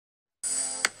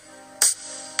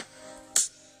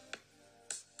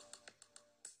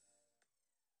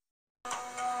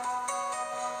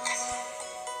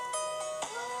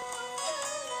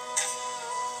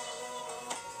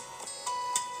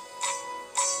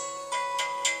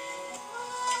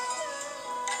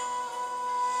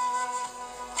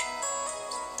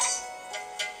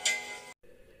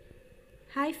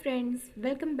Hi friends,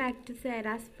 welcome back to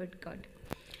Sarah's Food Court.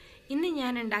 ഇന്ന്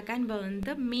ഞാൻ ഉണ്ടാക്കാൻ പോകുന്നത്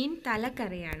മീൻ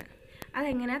തലക്കറിയാണ്.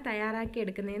 അതെങ്ങനെയാണ് തയ്യാറാക്കി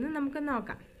എടുക്കുന്നതെന്ന് നമുക്ക്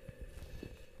നോക്കാം.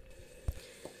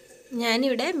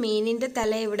 ഞാനിവിടെ മീനിൻ്റെ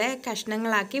തല ഇവിടെ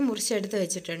കഷ്ണങ്ങളാക്കി മുറിച്ചെടുത്ത്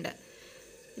വെച്ചിട്ടുണ്ട്.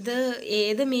 ഇത്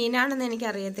ഏത് മീനാണെന്ന്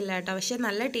എനിക്കറിയത്തില്ല കേട്ടോ, പക്ഷേ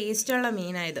നല്ല ടേസ്റ്റുള്ള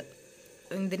മീനായത്.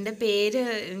 ഇതിൻ്റെ പേര്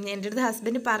എൻ്റെ അടുത്ത്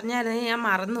ഹസ്ബൻഡ് പറഞ്ഞായിരുന്നു, ഞാൻ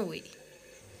മറന്നുപോയി.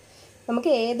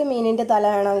 നമുക്ക് ഏത് മീനിൻ്റെ തല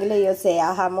വേണമെങ്കിലും യൂസ്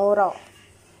ചെയ്യാം. ഹമൂറോ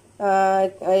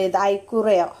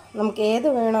ഐക്കൂറയോ നമുക്ക് ഏത്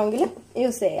വേണമെങ്കിലും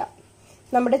യൂസ് ചെയ്യാം.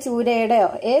 നമ്മുടെ ചൂരയുടെയോ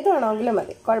ഏത് വേണമെങ്കിലും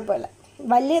മതി, കുഴപ്പമില്ല.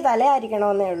 വലിയ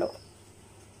തലയായിരിക്കണമെന്നേ ഉള്ളൂ.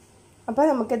 അപ്പോൾ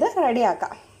നമുക്കിത്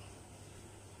റെഡിയാക്കാം.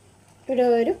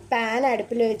 ഒരു പാൻ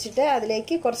അടുപ്പിൽ വെച്ചിട്ട്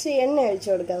അതിലേക്ക് കുറച്ച് എണ്ണ ഒഴിച്ചു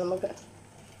കൊടുക്കാം. നമുക്ക്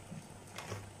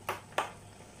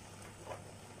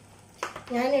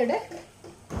ഞാനിവിടെ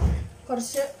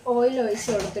കുറച്ച് ഓയിൽ ഒഴിച്ച്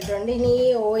കൊടുത്തിട്ടുണ്ട്. ഇനി ഈ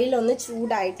ഓയിൽ ഒന്ന്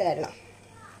ചൂടായിട്ട് വരണം.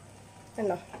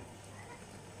 കണ്ടോ,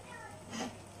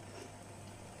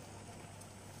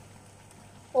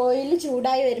 ഓയിൽ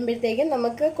ചൂടായി വരുമ്പോഴത്തേക്കും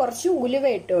നമുക്ക് കുറച്ച് ഉലുവ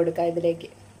ഇട്ട് കൊടുക്കാം ഇതിലേക്ക്.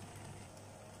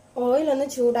 ഓയിലൊന്ന്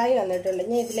ചൂടായി വന്നിട്ടുണ്ട്.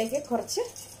 ഇനി ഇതിലേക്ക് കുറച്ച്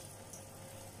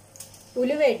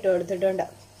ഉലുവ ഇട്ട് കൊടുത്തിട്ടുണ്ട്.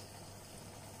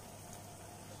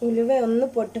 ഉലുവ ഒന്ന്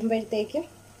പൊട്ടുമ്പോഴത്തേക്കും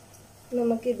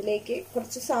നമുക്ക് ഇതിലേക്ക്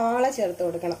കുറച്ച് സവാള ചേർത്ത്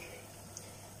കൊടുക്കണം.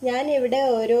 ഞാനിവിടെ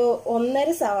ഒരു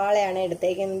 1.5 സവാളയാണ്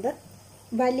എടുത്തേക്കുന്നത്.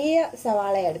 വലിയ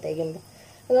സവാളയാണ് എടുത്തേക്കുന്നത്,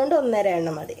 അതുകൊണ്ട് 1.5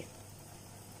 എണ്ണം മതി.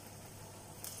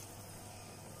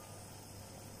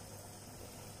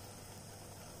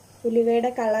 ഉലുവയുടെ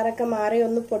കളറൊക്കെ മാറി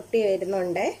ഒന്ന് പൊട്ടി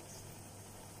വരുന്നുണ്ട്.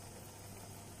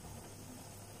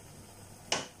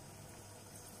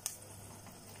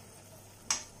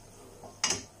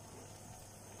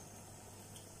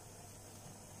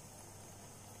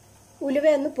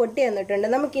 ഉലുവ ഒന്ന് പൊട്ടി വന്നിട്ടുണ്ട്.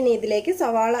 നമുക്കിനി ഇതിലേക്ക്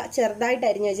സവാള ചെറുതായിട്ട്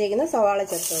അരിഞ്ഞു വെച്ചേക്കുന്ന സവാള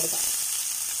ചേർത്ത് കൊടുക്കാം.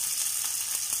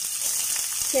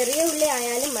 ചെറിയ ഉള്ളി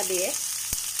ആയാലും മതിയേ.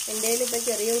 എൻ്റെ കയ്യിൽ ഇപ്പോൾ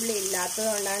ചെറിയ ഉള്ളി ഇല്ലാത്തത്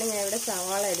കൊണ്ടാണ് ഞാൻ ഇവിടെ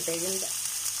സവാള എടുത്തേക്കുന്നത്.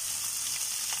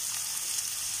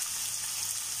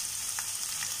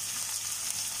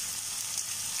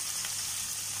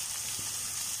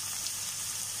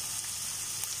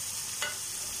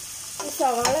 ഈ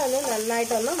സവാള ഒന്ന്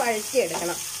നന്നായിട്ടൊന്ന്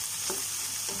വഴറ്റിയെടുക്കണം.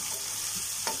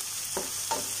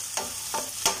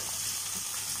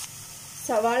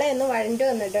 സവാള ഒന്ന് വഴണ്ടു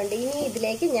വന്നിട്ടുണ്ട്. ഇനി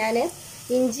ഇതിലേക്ക് ഞാൻ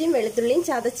ഇഞ്ചിയും വെളുത്തുള്ളിയും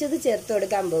ചതച്ചത് ചേർത്ത്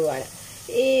കൊടുക്കാൻ പോവുകയാണ്.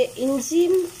 ഈ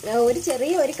ഇഞ്ചിയും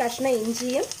ഒരു കഷ്ണം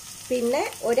ഇഞ്ചിയും പിന്നെ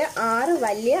ഒരു 6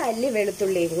 വലിയ അല്ലി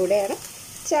വെളുത്തുള്ളിയും കൂടെയാണ്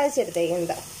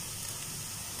ചതച്ചെടുത്തേക്കുന്നത്.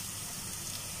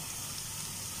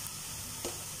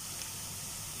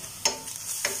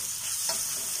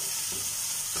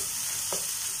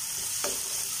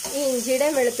 ഈ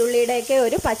ഇഞ്ചിയുടെയും വെളുത്തുള്ളിയുടെയൊക്കെ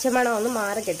ഒരു പച്ചമണം ഒന്ന്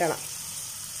മാറി കിട്ടണം.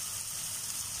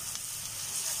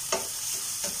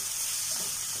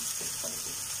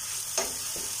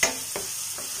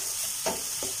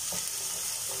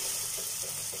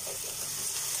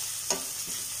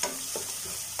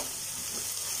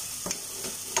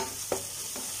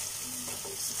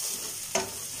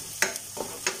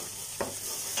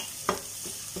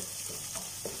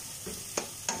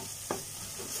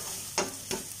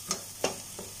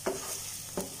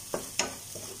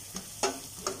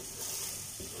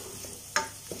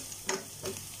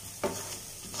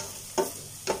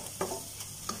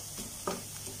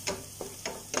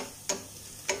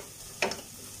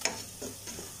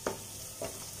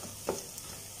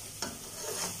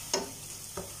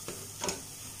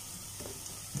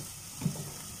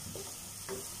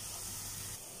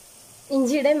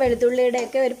 ഇഞ്ചിയുടെയും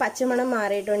വെളുത്തുള്ളിയുടെയൊക്കെ ഒരു പച്ചമണം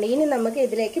മാറിയിട്ടുണ്ട്. ഇനി നമുക്ക്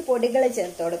ഇതിലേക്ക് പൊടികൾ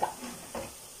ചേർത്ത് കൊടുക്കാം.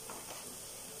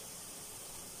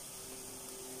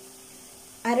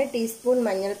 1/2 ടീസ്പൂൺ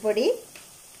മഞ്ഞൾപ്പൊടി.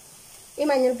 ഈ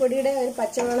മഞ്ഞൾപ്പൊടിയുടെ ഒരു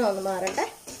പച്ചമണം ഒന്ന് മാറട്ടെ.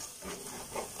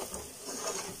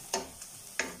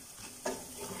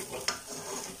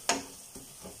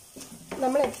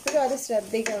 നമ്മൾ എപ്പോഴും അത്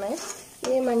ശ്രദ്ധിക്കണേ.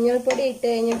 ഈ മഞ്ഞൾപ്പൊടി ഇട്ട്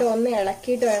കഴിഞ്ഞിട്ട് ഒന്ന്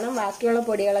ഇളക്കിയിട്ട് വേണം ബാക്കിയുള്ള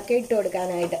പൊടികളൊക്കെ ഇട്ട്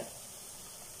കൊടുക്കാനായിട്ട്.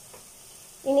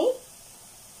 ഇനി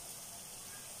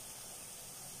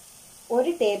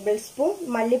 1 ടേബിൾ സ്പൂൺ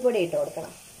മല്ലിപ്പൊടി ഇട്ട്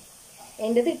കൊടുക്കണം.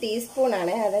 എൻ്റെത്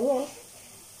ടീസ്പൂണാണ്, അത് ഞാൻ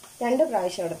 2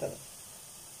 പ്രാവശ്യം എടുത്തത്.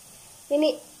 ഇനി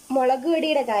മുളക്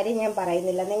പൊടിയുടെ കാര്യം ഞാൻ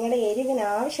പറയുന്നില്ല, നിങ്ങളുടെ എരിവിന്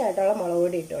ആവശ്യമായിട്ടുള്ള മുളക്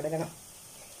പൊടി ഇട്ട് കൊടുക്കണം.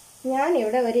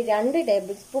 ഞാനിവിടെ ഒരു 2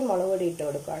 ടേബിൾ സ്പൂൺ മുളക് പൊടി ഇട്ട്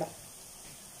കൊടുക്കുകയാണ്.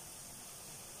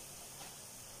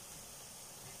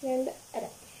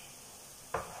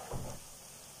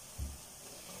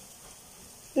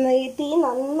 2 ഈ തീ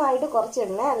നന്നായിട്ട്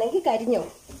കുറച്ചിടണേ, അല്ലെങ്കിൽ കരിഞ്ഞു.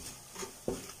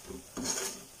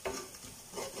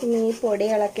 ഇനി ഈ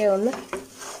പൊടികളൊക്കെ ഒന്ന്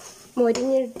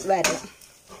മൊരിഞ്ഞ് വരണം.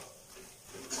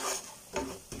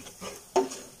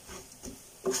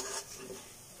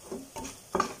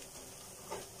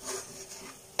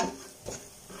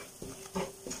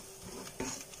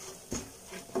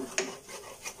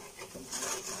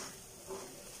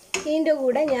 ഇതിൻ്റെ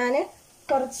കൂടെ ഞാൻ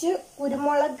കുറച്ച്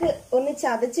കുരുമുളക് ഒന്ന്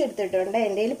ചതച്ചെടുത്തിട്ടുണ്ട്.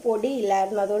 എൻ്റെ കയ്യിൽ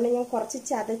പൊടിയില്ലായിരുന്നു, അതുകൊണ്ട് ഞാൻ കുറച്ച്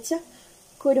ചതച്ച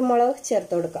കുരുമുളക്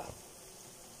ചേർത്ത് കൊടുക്കാം.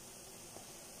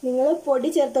 നിങ്ങൾ പൊടി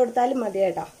ചേർത്ത് കൊടുത്താലും മതി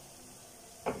കേട്ടോ.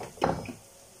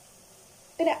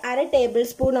 ഒരു 1/2 ടേബിൾ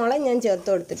സ്പൂണോളം ഞാൻ ചേർത്ത്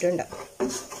കൊടുത്തിട്ടുണ്ട്.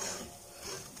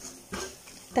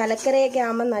 തലക്കറിയൊക്കെ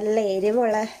ആകുമ്പോൾ നല്ല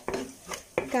എരിവുള്ള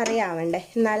കറി ആവണ്ടേ,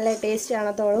 നല്ല ടേസ്റ്റ്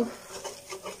ആണത്തോളൂ.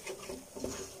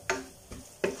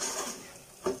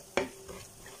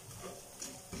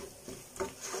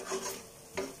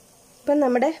 ഇപ്പം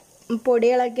നമ്മുടെ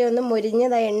പൊടികളൊക്കെ ഒന്ന്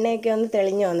മുരിഞ്ഞതായി, എണ്ണയൊക്കെ ഒന്ന്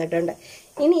തെളിഞ്ഞു വന്നിട്ടുണ്ട്.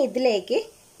 ഇനി ഇതിലേക്ക്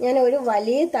ഞാൻ ഒരു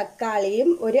വലിയ തക്കാളിയും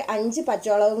ഒരു 5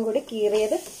 പച്ചമുളകും കൂടി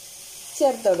കീറിയത്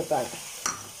ചേർത്ത് കൊടുക്കുകയാണ്.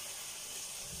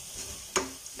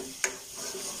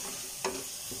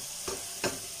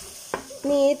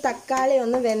 ഇനി ഈ തക്കാളി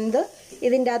ഒന്ന് വെന്ത്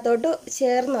ഇതിൻ്റെ അകത്തോട്ട്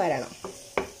ചേർന്ന് വരണം.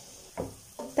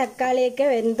 തക്കാളിയൊക്കെ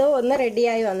വെന്ത് ഒന്ന്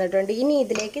റെഡിയായി വന്നിട്ടുണ്ട്. ഇനി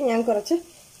ഇതിലേക്ക് ഞാൻ കുറച്ച്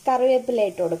കറിവേപ്പില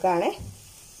ഇട്ട് കൊടുക്കുകയാണേ.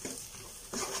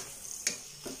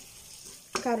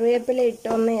 കറിവേപ്പില ഇട്ട്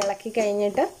ഒന്ന് ഇളക്കി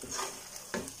കഴിഞ്ഞിട്ട്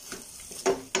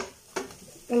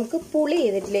നമുക്ക് പുളി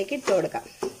ഇതിലേക്ക് ഇട്ട് കൊടുക്കാം.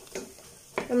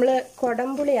 നമ്മൾ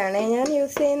കുടംപുളിയാണ് ഞാൻ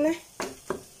യൂസ് ചെയ്യുന്നത്.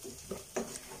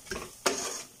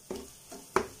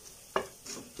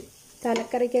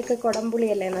 തലക്കറിക്കൊക്കെ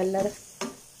കുടംപുളിയല്ലേ നല്ലത്.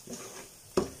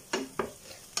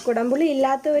 കുടംപുളി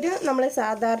ഇല്ലാത്തവർ നമ്മൾ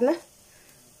സാധാരണ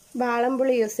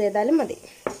വാളംപുളി യൂസ് ചെയ്താലും മതി.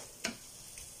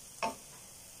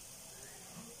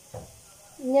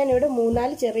 ഞാനിവിടെ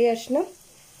 3-4 ചെറിയ കഷ്ണം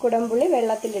കുടംപുളി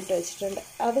വെള്ളത്തിലിട്ട് വെച്ചിട്ടുണ്ട്.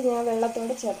 അത് ഞാൻ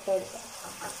വെള്ളത്തോട് ചേർത്ത് കൊടുക്കാം.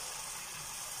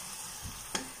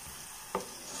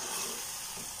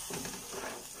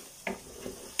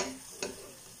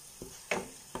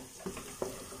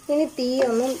 ഇനി തീ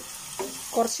ഒന്ന്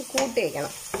കുറച്ച് കൂട്ടി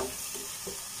വയ്ക്കണം.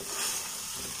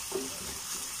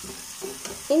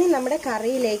 ഇനി നമ്മുടെ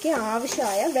കറിയിലേക്ക്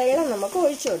ആവശ്യമായ വെള്ളം നമുക്ക്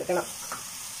ഒഴിച്ചു കൊടുക്കണം.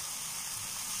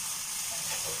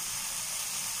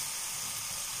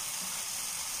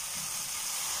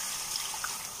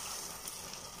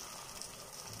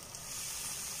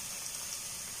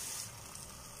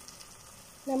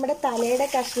 നമ്മുടെ തലയുടെ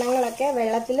കഷ്ണങ്ങളൊക്കെ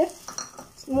വെള്ളത്തിൽ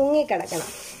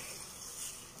മുങ്ങിക്കിടക്കണം.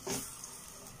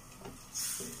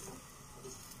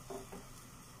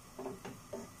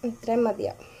 ഇത്രയും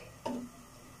മതിയാവും.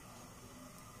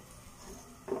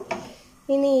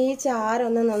 ഇനി ഈ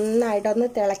ചാറൊന്ന് നന്നായിട്ടൊന്ന്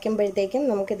തിളയ്ക്കുമ്പോഴത്തേക്കും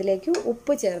നമുക്കിതിലേക്ക്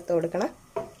ഉപ്പ് ചേർത്ത് കൊടുക്കണം.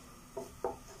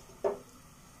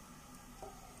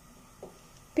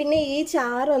 പിന്നെ ഈ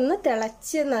ചാറൊന്ന്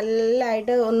തിളച്ച്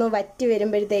നല്ലതായിട്ട് ഒന്ന് വറ്റി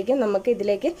വരുമ്പോഴത്തേക്കും നമുക്ക്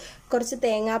ഇതിലേക്ക് കുറച്ച്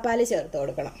തേങ്ങാപ്പാൽ ചേർത്ത്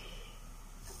കൊടുക്കണം.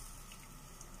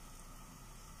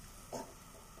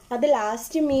 അത്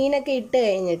ലാസ്റ്റ് മീനൊക്കെ ഇട്ട്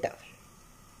കഴിഞ്ഞിട്ട്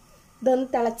ഇതൊന്ന്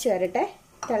തിളച്ച് വരട്ടെ.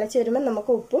 തിളച്ച് വരുമ്പോൾ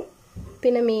നമുക്ക് ഉപ്പും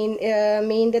പിന്നെ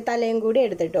മീനിൻ്റെ തലയും കൂടി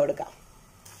എടുത്തിട്ട് കൊടുക്കാം.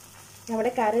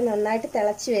 നമ്മുടെ കറി നന്നായിട്ട്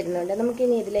തിളച്ച് വരുന്നുണ്ട്.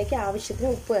 നമുക്കിനി ഇതിലേക്ക് ആവശ്യത്തിന്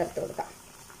ഉപ്പ് ചേർത്ത് കൊടുക്കാം.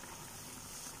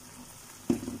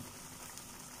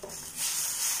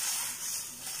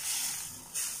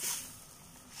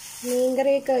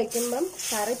 മീൻകറിയൊക്കെ വയ്ക്കുമ്പം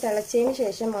കറി തിളച്ചതിന്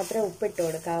ശേഷം മാത്രമേ ഉപ്പിട്ട്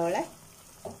കൊടുക്കാവുള്ളേ.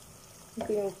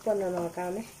 നമുക്ക് ഉപ്പൊന്ന്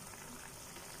നോക്കാമേ.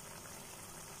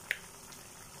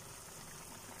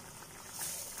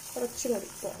 കുറച്ചുകൂടി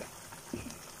പോലെ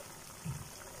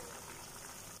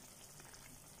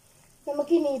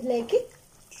നമുക്കിനി ഇതിലേക്ക്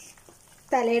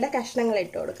തലയുടെ കഷ്ണങ്ങൾ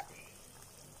ഇട്ട് കൊടുക്കാം.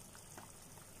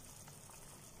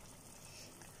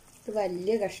 ഇത്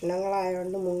വലിയ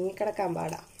കഷ്ണങ്ങളായതുകൊണ്ട് മുങ്ങിക്കിടക്കാൻ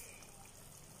പാടാം.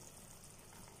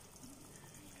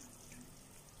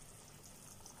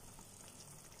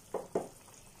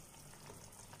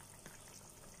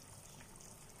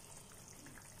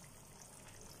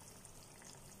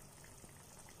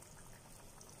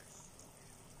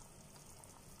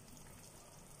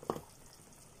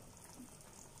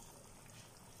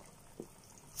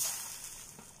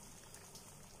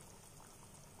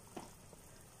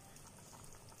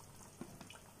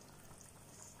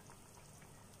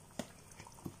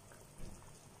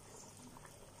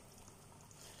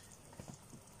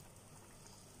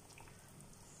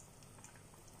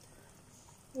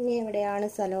 ഇനി എവിടെയാണ്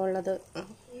സ്ഥലമുള്ളത്?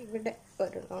 ഇവിടെ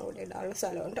ഒരെണ്ണം കൂടി ഇടാനുള്ള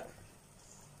സ്ഥലമുണ്ട്.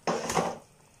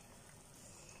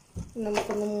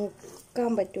 നമുക്കൊന്ന്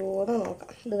മുക്കാൻ പറ്റുമോ എന്ന്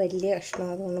നോക്കാം. ഇത് വലിയ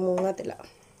കഷ്ണം, അതുകൊണ്ട് മുങ്ങത്തില്ല.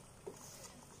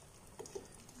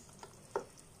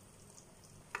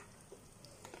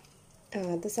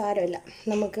 അത് സാരമില്ല.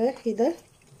 നമുക്ക് ഇത്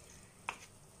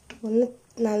ഒന്ന്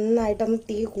നന്നായിട്ടൊന്ന്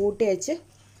തീ കൂട്ടി വെച്ച്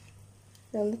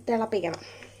ഇതൊന്ന് തിളപ്പിക്കണം.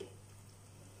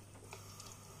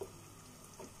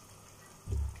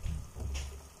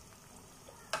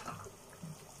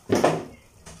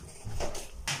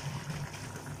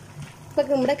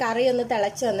 ഇപ്പം നമ്മുടെ കറി ഒന്ന്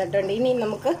തിളച്ച് വന്നിട്ടുണ്ട്. ഇനി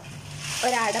നമുക്ക്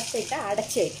ഒരടപ്പിട്ട്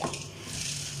അടച്ച് വയ്ക്കാം.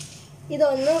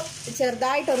 ഇതൊന്ന്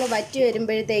ചെറുതായിട്ടൊന്ന് വറ്റി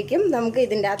വരുമ്പോഴത്തേക്കും നമുക്ക്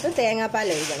ഇതിൻ്റെ അകത്ത് തേങ്ങാപ്പാൽ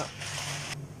ഒഴിക്കണം.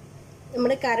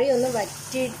 നമ്മുടെ കറി ഒന്ന്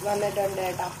വറ്റി വന്നിട്ടുണ്ട്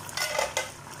കേട്ടോ.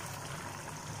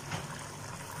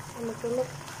 നമുക്കൊന്ന്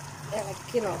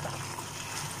ഇളക്കി നോക്കാം.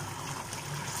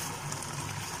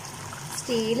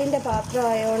 സ്റ്റീലിൻ്റെ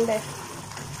പാത്രമായതുകൊണ്ട്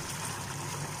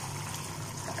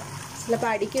ചിലപ്പോൾ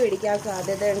അടിക്ക് പിടിക്കാൻ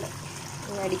സാധ്യതയുണ്ട്.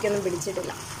 അടിക്കൊന്നും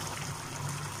പിടിച്ചിട്ടില്ല.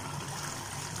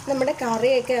 നമ്മുടെ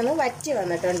കറിയൊക്കെ ഒന്ന് വറ്റി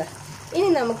വന്നിട്ടുണ്ട്. ഇനി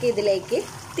നമുക്ക് ഇതിലേക്ക്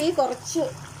തീ കുറച്ച്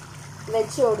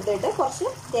വെച്ച് കൊടുത്തിട്ട് കുറച്ച്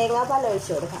തേങ്ങാപ്പാൽ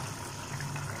ഒഴിച്ച് കൊടുക്കാം.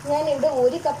 ഞാനിവിടെ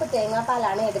 1 കപ്പ്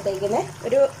തേങ്ങാപ്പാലാണ് എടുത്തേക്കുന്നത്.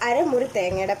 ഒരു അരമുറി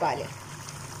തേങ്ങയുടെ പാല്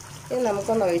ഇത്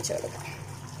നമുക്കൊന്ന് ഒഴിച്ച് കൊടുക്കാം.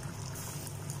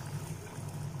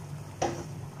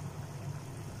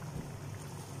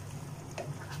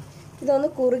 ഇതൊന്ന്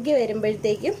കുറുകി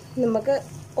വരുമ്പോഴത്തേക്കും നമുക്ക്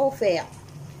ഓഫ് ചെയ്യാം.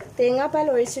 തേങ്ങാപ്പാൽ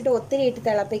ഒഴിച്ചിട്ട് ഒത്തിരി ഇട്ട്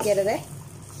തിളപ്പിക്കരുത്,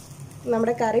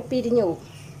 നമ്മുടെ കറി പിരിഞ്ഞു പോകും.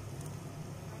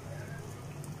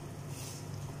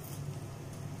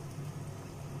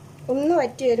 ഒന്ന്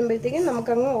വറ്റി വരുമ്പോഴത്തേക്കും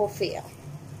നമുക്കങ്ങ് ഓഫ് ചെയ്യാം.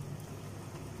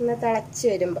 ഒന്ന് തിളച്ച്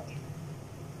വരുമ്പോൾ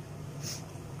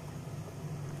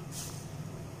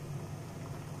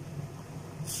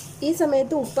ഈ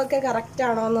സമയത്ത് ഉപ്പൊക്കെ കറക്റ്റ്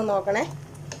ആണോ എന്ന് നോക്കണേ.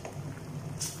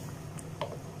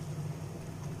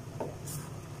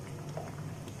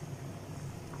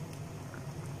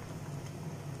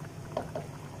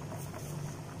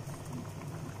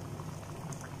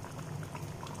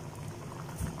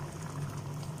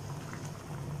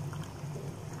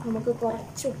 നമുക്ക്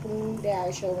കുറച്ച് ഉപ്പിൻ്റെ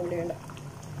ആവശ്യവും കൂടിയുണ്ട്.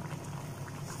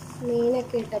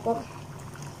 മീനൊക്കെ ഇട്ടപ്പം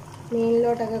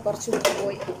മീനിലോട്ടൊക്കെ കുറച്ച് ഉപ്പ്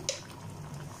പോയി.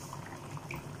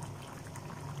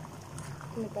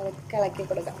 പതുക്കെ ഇളക്കി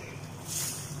കൊടുക്കാം.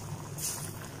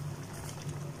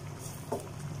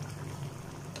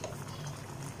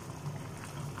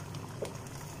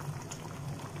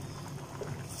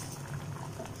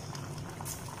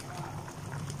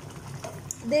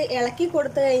 ഇത് ഇളക്കി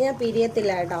കൊടുത്തു കഴിഞ്ഞാൽ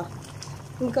പിരിയത്തില്ല കേട്ടോ.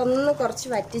 നമുക്കൊന്ന് കുറച്ച്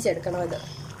വറ്റിച്ചെടുക്കണം. ഇത്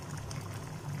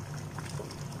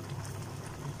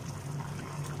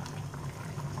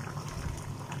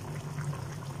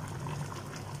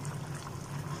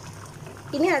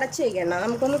ഇനി അടച്ചു വയ്ക്കണ്ട.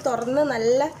 നമുക്കൊന്ന് തുറന്ന്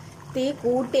നല്ല തീ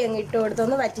കൂട്ടി അങ്ങ് ഇട്ട്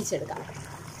കൊടുത്തൊന്ന് വറ്റിച്ചെടുക്കാം.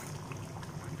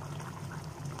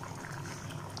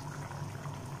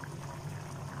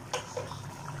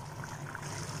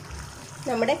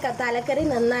 നമ്മുടെ തലക്കറി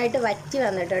നന്നായിട്ട് വറ്റി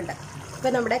വന്നിട്ടുണ്ട്.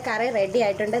 ഇപ്പം നമ്മുടെ കറി റെഡി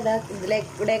ആയിട്ടുണ്ട്.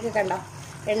 ഇവിടെയൊക്കെ കണ്ടോ,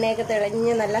 എണ്ണയൊക്കെ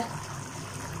തെളിഞ്ഞ് നല്ല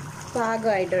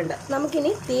പാകമായിട്ടുണ്ട്.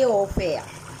 നമുക്കിനി തീ ഓഫ് ചെയ്യാം.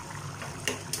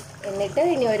 എന്നിട്ട്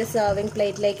ഇനി ഒരു സെർവിങ്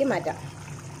പ്ലേറ്റിലേക്ക് മാറ്റാം.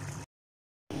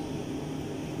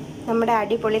 നമ്മുടെ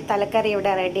അടിപൊളി തലക്കറി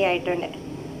ഇവിടെ റെഡി ആയിട്ടുണ്ട്.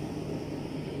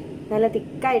 നല്ല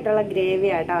തിക്കായിട്ടുള്ള ഗ്രേവി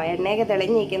ആട്ടോ. എണ്ണയൊക്കെ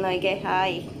തെളിഞ്ഞിരിക്കുന്നു. നോക്കിയേ,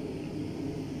 ഹായ്,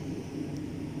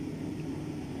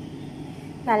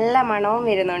 നല്ല മണവും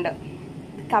വരുന്നുണ്ട്.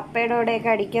 കപ്പയുടെ കൂടെയൊക്കെ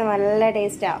അടിക്കാൻ നല്ല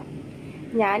ടേസ്റ്റാണ്.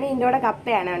 ഞാൻ ഇതിൻ്റെ കൂടെ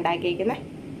കപ്പയാണ് ഉണ്ടാക്കിയിരിക്കുന്നത്.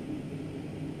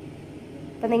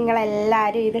 അപ്പം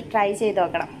നിങ്ങളെല്ലാവരും ഇത് ട്രൈ ചെയ്ത്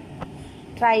നോക്കണം.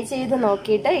 ട്രൈ ചെയ്ത്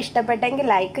നോക്കിയിട്ട് ഇഷ്ടപ്പെട്ടെങ്കിൽ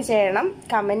ലൈക്ക് ചെയ്യണം,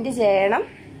 കമൻറ്റ് ചെയ്യണം,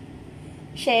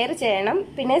 ഷെയർ ചെയ്യണം.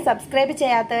 പിന്നെ സബ്സ്ക്രൈബ്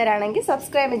ചെയ്യാത്തവരാണെങ്കിൽ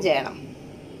സബ്സ്ക്രൈബ് ചെയ്യണം.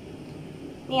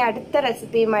 ഇനി അടുത്ത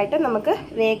റെസിപ്പിയുമായിട്ട് നമുക്ക്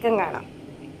വേഗം കാണാം.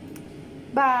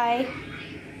 ബൈ.